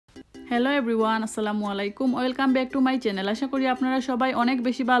Hello everyone, আসসালামু আলাইকুম। Welcome back to my channel. আশা করি আপনারা সবাই অনেক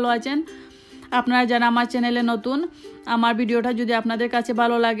বেশি ভালো আছেন। আপনারা যারা আমার চ্যানেলে নতুন, আমার ভিডিওটা যদি আপনাদের কাছে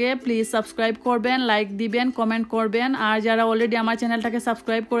ভালো লাগে প্লিজ সাবস্ক্রাইব করবেন, লাইক দিবেন, কমেন্ট করবেন। আর যারা অলরেডি আমার চ্যানেলটাকে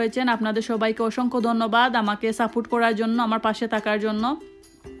সাবস্ক্রাইব করেছেন আপনাদের সবাইকে অসংখ্য ধন্যবাদ আমাকে সাপোর্ট করার জন্য, আমার পাশে থাকার জন্য।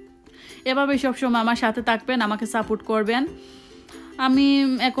 এভাবেই সবসময় আমার সাথে থাকবেন, আমাকে সাপোর্ট করবেন। আমি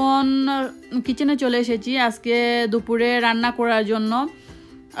এখন কিচেনে চলে এসেছি আজকে দুপুরে রান্না করার জন্য।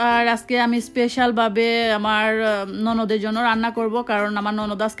 আর আজকে আমি স্পেশালভাবে আমার ননদের জন্য রান্না করব, কারণ আমার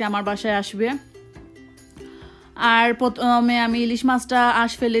ননদ আজকে আমার বাসায় আসবে। আর প্রথমে আমি ইলিশ মাছটা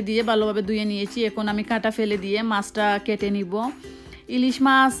আঁশ ফেলে দিয়ে ভালোভাবে ধুয়ে নিয়েছি। এখন আমি কাঁটা ফেলে দিয়ে মাছটা কেটে নিব। ইলিশ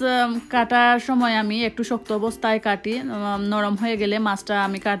মাছ কাটার সময় আমি একটু শক্ত অবস্থায় কাটি, নরম হয়ে গেলে মাছটা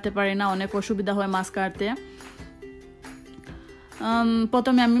আমি কাটতে পারি না, অনেক অসুবিধা হয় মাছ কাটতে।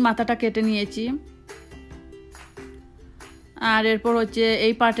 প্রথমে আমি মাথাটা কেটে নিয়েছি। আর এরপর হচ্ছে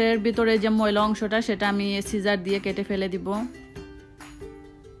এই পাটের ভিতরে যে ময়লা অংশটা সেটা আমি সিজার দিয়ে কেটে ফেলে দিব।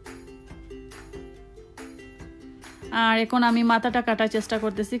 আর এখন আমি মাথাটা কাটার চেষ্টা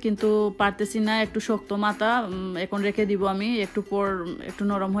করতেছি কিন্তু পারতেছি না, একটু শক্ত মাথা। এখন রেখে দিব, আমি একটু পর একটু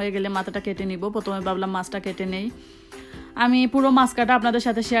নরম হয়ে গেলে মাথাটা কেটে নিব। প্রথমে ভাবলাম মাছটা কেটে নেই। আমি পুরো মাছ কাটা আপনাদের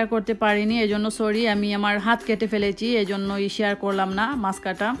সাথে শেয়ার করতে পারিনি, এজন্য সরি। আমি আমার হাত কেটে ফেলেছি, এজন্যই শেয়ার করলাম না মাছ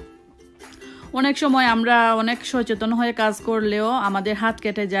কাটা। অনেক সময় আমরা অনেক সচেতন হয়ে কাজ করলেও আমাদের হাত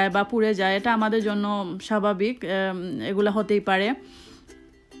কেটে যায় বা পুড়ে যায়, এটা আমাদের জন্য স্বাভাবিক, এগুলো হতেই পারে।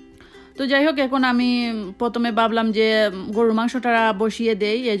 তো যাই হোক, এখন আমি প্রথমে ভাবলাম যে গরুর মাংসটা বসিয়ে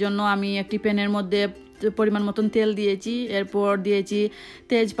দেই, এজন্য আমি একটি প্যানের মধ্যে পরিমাণ মতন তেল দিয়েছি। এরপর দিয়েছি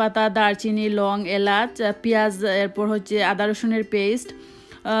তেজপাতা, দারচিনি, লং, এলাচ, পেঁয়াজ, এরপর হচ্ছে আদা রসুনের পেস্ট,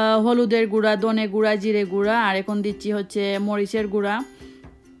 হলুদের গুঁড়া, ধনে গুঁড়া, জিরে গুঁড়া, আর এখন দিচ্ছি হচ্ছে মরিচের গুঁড়া।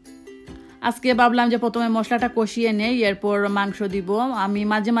 আজকে ভাবলাম যে প্রথমে মশলাটা কষিয়ে নেই, এরপর মাংস দিব। আমি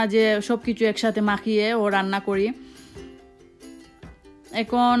মাঝে মাঝে সব কিছু একসাথে মাখিয়ে রান্না করি।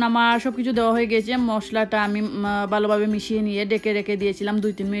 এখন আমার সব কিছু দেওয়া হয়ে গেছে, মশলাটা আমি ভালোভাবে মিশিয়ে নিয়ে ডেকে রেখে দিয়েছিলাম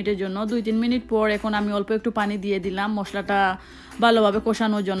 2-3 মিনিটের জন্য। 2-3 মিনিট পর এখন আমি অল্প একটু পানি দিয়ে দিলাম মশলাটা ভালোভাবে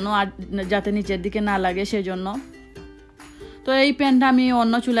কষানোর জন্য, আর যাতে নিচের দিকে না লাগে সেজন্য। তো এই প্যানটা আমি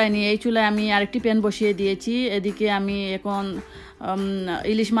অন্য চুলায় নিয়ে এই চুলায় আমি আরেকটি প্যান বসিয়ে দিয়েছি। এদিকে আমি এখন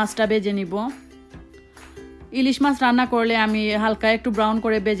ইলিশ মাছটা ভেজে নিব। ইলিশ মাছ রান্না করলে আমি হালকা একটু ব্রাউন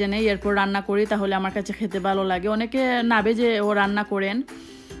করে ভেজে নেই, এরপর রান্না করি, তাহলে আমার কাছে খেতে ভালো লাগে। অনেকে না ভেজে রান্না করেন,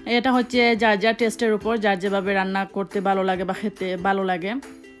 এটা হচ্ছে যার যার টেস্টের উপর, যার যেভাবে রান্না করতে ভালো লাগে বা খেতে ভালো লাগে।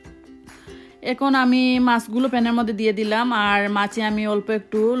 এখন আমি মাছগুলো প্যানের মধ্যে দিয়ে দিলাম, আর মাছে আমি অল্প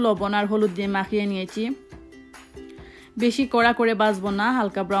একটু লবণ আর হলুদ দিয়ে মাখিয়ে নিয়েছি। বেশি কড়া করে ভাজবো না,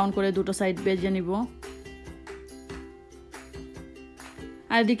 হালকা ব্রাউন করে দুটো সাইড ভেজে নিব।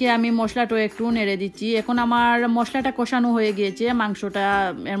 আর এদিকে আমি মশলাটাও একটু নেড়ে দিচ্ছি। এখন আমার মশলাটা কষানো হয়ে গিয়েছে, মাংসটা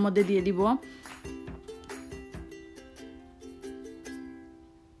এর মধ্যে দিয়ে দিব।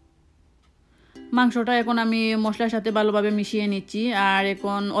 মাংসটা এখন আমি মশলার সাথে ভালোভাবে মিশিয়ে নিচ্ছি। আর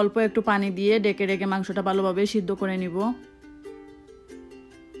এখন অল্প একটু পানি দিয়ে ডেকে রেখে মাংসটা ভালোভাবে সিদ্ধ করে নিব।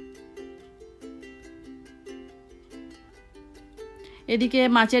 এদিকে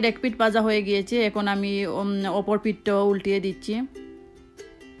মাছের এক পিঠ ভাজা হয়ে গিয়েছে, এখন আমি অপর পিঠটাও উল্টিয়ে দিচ্ছি।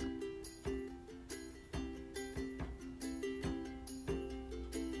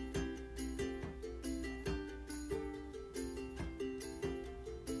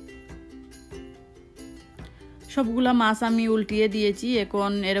 সবগুলা মাছ আমি উল্টিয়ে দিয়েছি।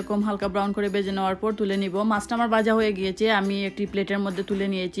 এখন এরকম হালকা ব্রাউন করে ভেজে নেওয়ার পর তুলে নিব। মাছটা আমার ভাজা হয়ে গিয়েছে, আমি একটি প্লেটের মধ্যে তুলে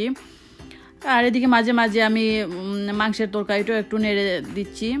নিয়েছি। আর এদিকে মাঝে মাঝে আমি মাংসের তরকারিটাও একটু নেড়ে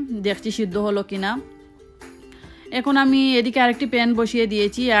দিচ্ছি, দেখছি সিদ্ধ হলো কিনা। এখন আমি এদিকে আরেকটি প্যান বসিয়ে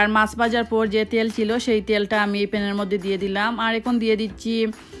দিয়েছি, আর মাছ ভাজার পর যে তেল ছিল সেই তেলটা আমি এই প্যানের মধ্যে দিয়ে দিলাম। আর এখন দিয়ে দিচ্ছি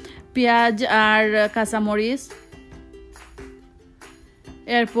পেঁয়াজ আর কাঁচামরিচ।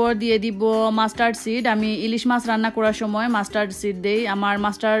 এরপর দিয়ে দিব মাস্টার্ড সিড। আমি ইলিশ মাছ রান্না করার সময় মাস্টার্ড সিড দেই, আমার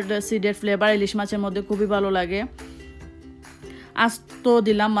মাস্টার্ড সিডের ফ্লেভার ইলিশ মাছের মধ্যে খুবই ভালো লাগে। আস্ত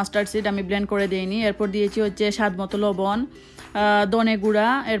দিলাম মাস্টার্ড সিড, আমি ব্লেন্ড করে দেইনি। এরপর দিয়েছি হচ্ছে স্বাদ মতো লবণ, ধনে গুঁড়া,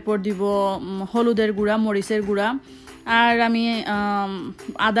 এরপর দিব হলুদের গুঁড়া, মরিচের গুঁড়া। আর আমি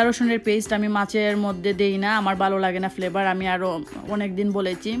আদা রসুনের পেস্ট আমি মাছের মধ্যে দেই না, আমার ভালো লাগে না ফ্লেভার। আমি আরও অনেক দিন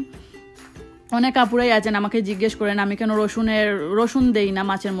বলেছি, অনেক আপুরাই আছেন আমাকে জিজ্ঞেস করেন আমি কেন রসুন দেই না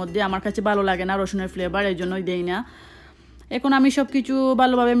মাছের মধ্যে। আমার কাছে ভালো লাগে না রসুনের ফ্লেভার, এই জন্যই দেই না। এখন আমি সব কিছু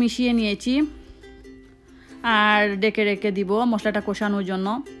ভালোভাবে মিশিয়ে নিয়েছি আর ডেকে রেখে দিব মশলাটা কষানোর জন্য।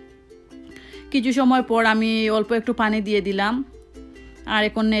 কিছু সময় পর আমি অল্প একটু পানি দিয়ে দিলাম, আর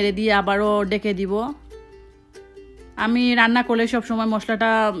এখন নেড়ে দিয়ে আবারও ডেকে দিব। আমি রান্না করলে সব সময় মশলাটা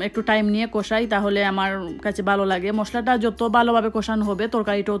একটু টাইম নিয়ে কষাই, তাহলে আমার কাছে ভালো লাগে। মশলাটা যত ভালোভাবে কষানো হবে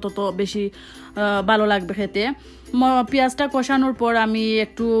তরকারিটাও তত বেশি ভালো লাগবে খেতে। পেঁয়াজটা কষানোর পর আমি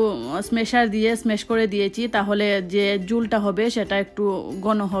একটু স্ম্যাশার দিয়ে স্ম্যাশ করে দিয়েছি, তাহলে যে ঝোলটা হবে সেটা একটু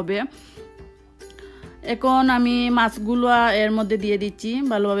ঘন হবে। এখন আমি মাছগুলো এর মধ্যে দিয়ে দিচ্ছি,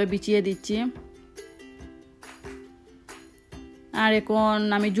 ভালোভাবে বিছিয়ে দিচ্ছি। আর এখন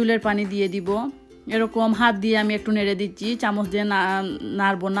আমি ঝোলের পানি দিয়ে দিব। এরকম হাত দিয়ে আমি একটু নেড়ে দিচ্ছি, চামচ দিয়ে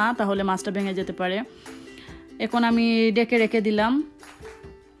নাড়বো না, তাহলে মাছটা ভেঙে যেতে পারে। এখন আমি ডেকে রেখে দিলাম।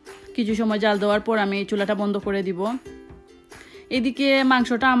 কিছু সময় জাল দেওয়ার পর আমি চুলাটা বন্ধ করে দিব। এদিকে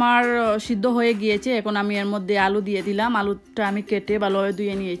মাংসটা আমার সিদ্ধ হয়ে গিয়েছে। এখন আমি এর মধ্যে আলু দিয়ে দিলাম। আলুটা আমি কেটে ভালোভাবে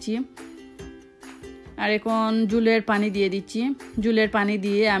ধুয়ে নিয়েছি। আর এখন ঝোলের পানি দিয়ে দিচ্ছি। ঝোলের পানি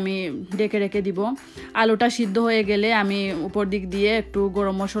দিয়ে আমি ডেকে রেখে দিব। আলুটা সিদ্ধ হয়ে গেলে আমি উপর দিক দিয়ে একটু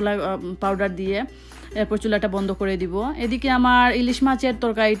গরম মশলা পাউডার দিয়ে এরপর চুলাটা বন্ধ করে দিব। এদিকে আমার ইলিশ মাছের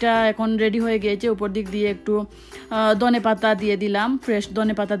তরকারিটা এখন রেডি হয়ে গিয়েছে। উপর দিক দিয়ে একটু ধনেপাতা দিয়ে দিলাম। ফ্রেশ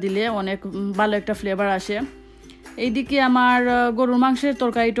ধনেপাতা দিলে অনেক ভালো একটা ফ্লেভার আসে। এইদিকে আমার গরুর মাংসের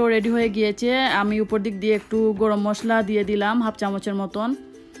তরকারিটাও রেডি হয়ে গিয়েছে। আমি উপর দিক দিয়ে একটু গরম মশলা দিয়ে দিলাম, হাফ চামচের মতন।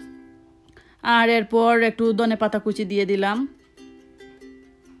 আর এরপর একটু ধনেপাতা কুচি দিয়ে দিলাম।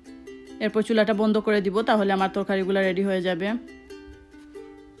 এরপর চুলাটা বন্ধ করে দিব, তাহলে আমার তরকারিগুলো রেডি হয়ে যাবে।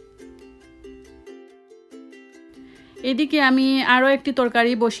 এদিকে আমি আরও একটি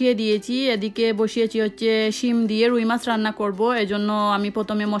তরকারি বসিয়ে দিয়েছি। এদিকে বসিয়েছি হচ্ছে শিম দিয়ে রুই মাছ রান্না করব। এজন্য আমি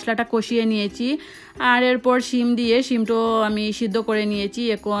প্রথমে মশলাটা কষিয়ে নিয়েছি, আর এরপর শিম দিয়ে শিমটাও আমি সিদ্ধ করে নিয়েছি।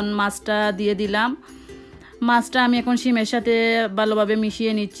 এখন মাছটা দিয়ে দিলাম। মাছটা আমি এখন শিমের সাথে ভালোভাবে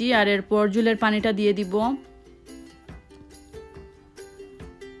মিশিয়ে নিচ্ছি। আর এরপর ঝোলের পানিটা দিয়ে দিব।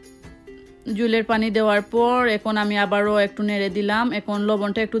 ঝোলের পানি দেওয়ার পর এখন আমি আবারও একটু নেড়ে দিলাম। এখন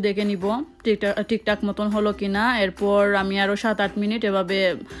লবণটা একটু দেখে নিব ঠিকঠাক মতন হলো কিনা। এরপর আমি আরও 7-8 মিনিট এভাবে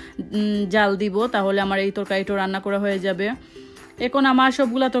জাল দিব, তাহলে আমার এই তরকারিটা রান্না করা হয়ে যাবে। এখন আমার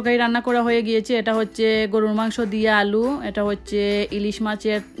সবগুলা তরকারি রান্না করা হয়ে গিয়েছে। এটা হচ্ছে গরুর মাংস দিয়ে আলু, এটা হচ্ছে ইলিশ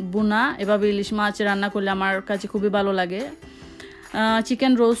মাছের বুনা। এভাবে ইলিশ মাছ রান্না করলে আমার কাছে খুবই ভালো লাগে।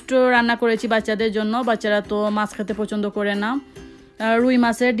 চিকেন রোস্ট রান্না করেছি বাচ্চাদের জন্য, বাচ্চারা তো মাছ খেতে পছন্দ করে না। রুই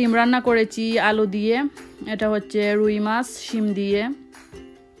মাছের ডিম রান্না করেছি আলু দিয়ে। এটা হচ্ছে রুই মাছ শিম দিয়ে।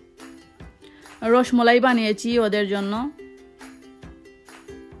 রসমলাই বানিয়েছি ওদের জন্য।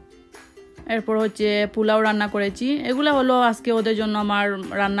 এরপর হচ্ছে পোলাও রান্না করেছি। এগুলো হলো আজকে ওদের জন্য আমার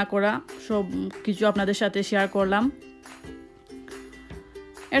রান্না করা, সব কিছু আপনাদের সাথে শেয়ার করলাম।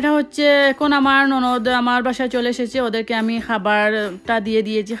 এটা হচ্ছে এখন আমার ননদ আমার বাসায় চলে এসেছে, ওদেরকে আমি খাবারটা দিয়ে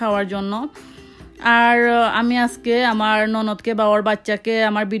দিয়েছি খাওয়ার জন্য। আর আমি আজকে আমার ননদকে বা ওর বাচ্চাকে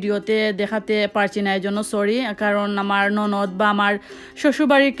আমার ভিডিওতে দেখাতে পারছি না, এই জন্য সরি। কারণ আমার ননদ বা আমার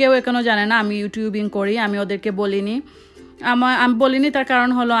শ্বশুরবাড়ির কেউ এখনও জানে না আমি ইউটিউবিং করি। আমি ওদেরকে বলিনি। আমি বলিনি, তার কারণ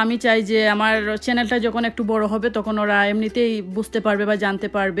হলো আমি চাই যে আমার চ্যানেলটা যখন একটু বড় হবে তখন ওরা এমনিতেই বুঝতে পারবে বা জানতে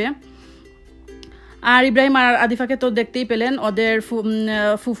পারবে। আর ইব্রাহিম আর আদিফাকে তো দেখতেই পেলেন, ওদের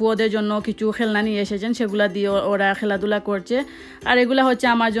ফুফু ওদের জন্য কিছু খেলনা নিয়ে এসেছেন, সেগুলা দিয়ে ওরা খেলাধুলা করছে। আর এগুলা হচ্ছে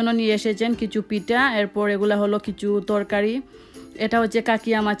আমার জন্য নিয়ে এসেছেন কিছু পিঠা। এরপর এগুলা হলো কিছু তরকারি। এটা হচ্ছে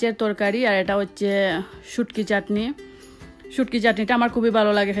কাকিয়া মাছের তরকারি, আর এটা হচ্ছে শুটকি চাটনি। শুটকি চাটনিটা আমার খুবই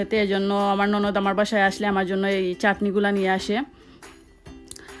ভালো লাগে খেতে, এই জন্য আমার ননদ আমার বাসায় আসলে আমার জন্য এই চাটনিগুলা নিয়ে আসে।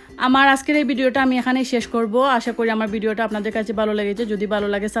 আমার আজকের এই ভিডিওটা আমি এখানেই শেষ করব। আশা করি আমার ভিডিওটা আপনাদের কাছে ভালো লেগেছে। যদি ভালো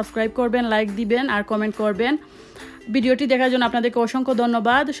লাগে সাবস্ক্রাইব করবেন, লাইক দিবেন আর কমেন্ট করবেন। ভিডিওটি দেখার জন্য আপনাদেরকে অসংখ্য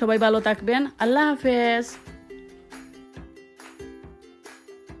ধন্যবাদ। সবাই ভালো থাকবেন। আল্লাহ হাফেজ।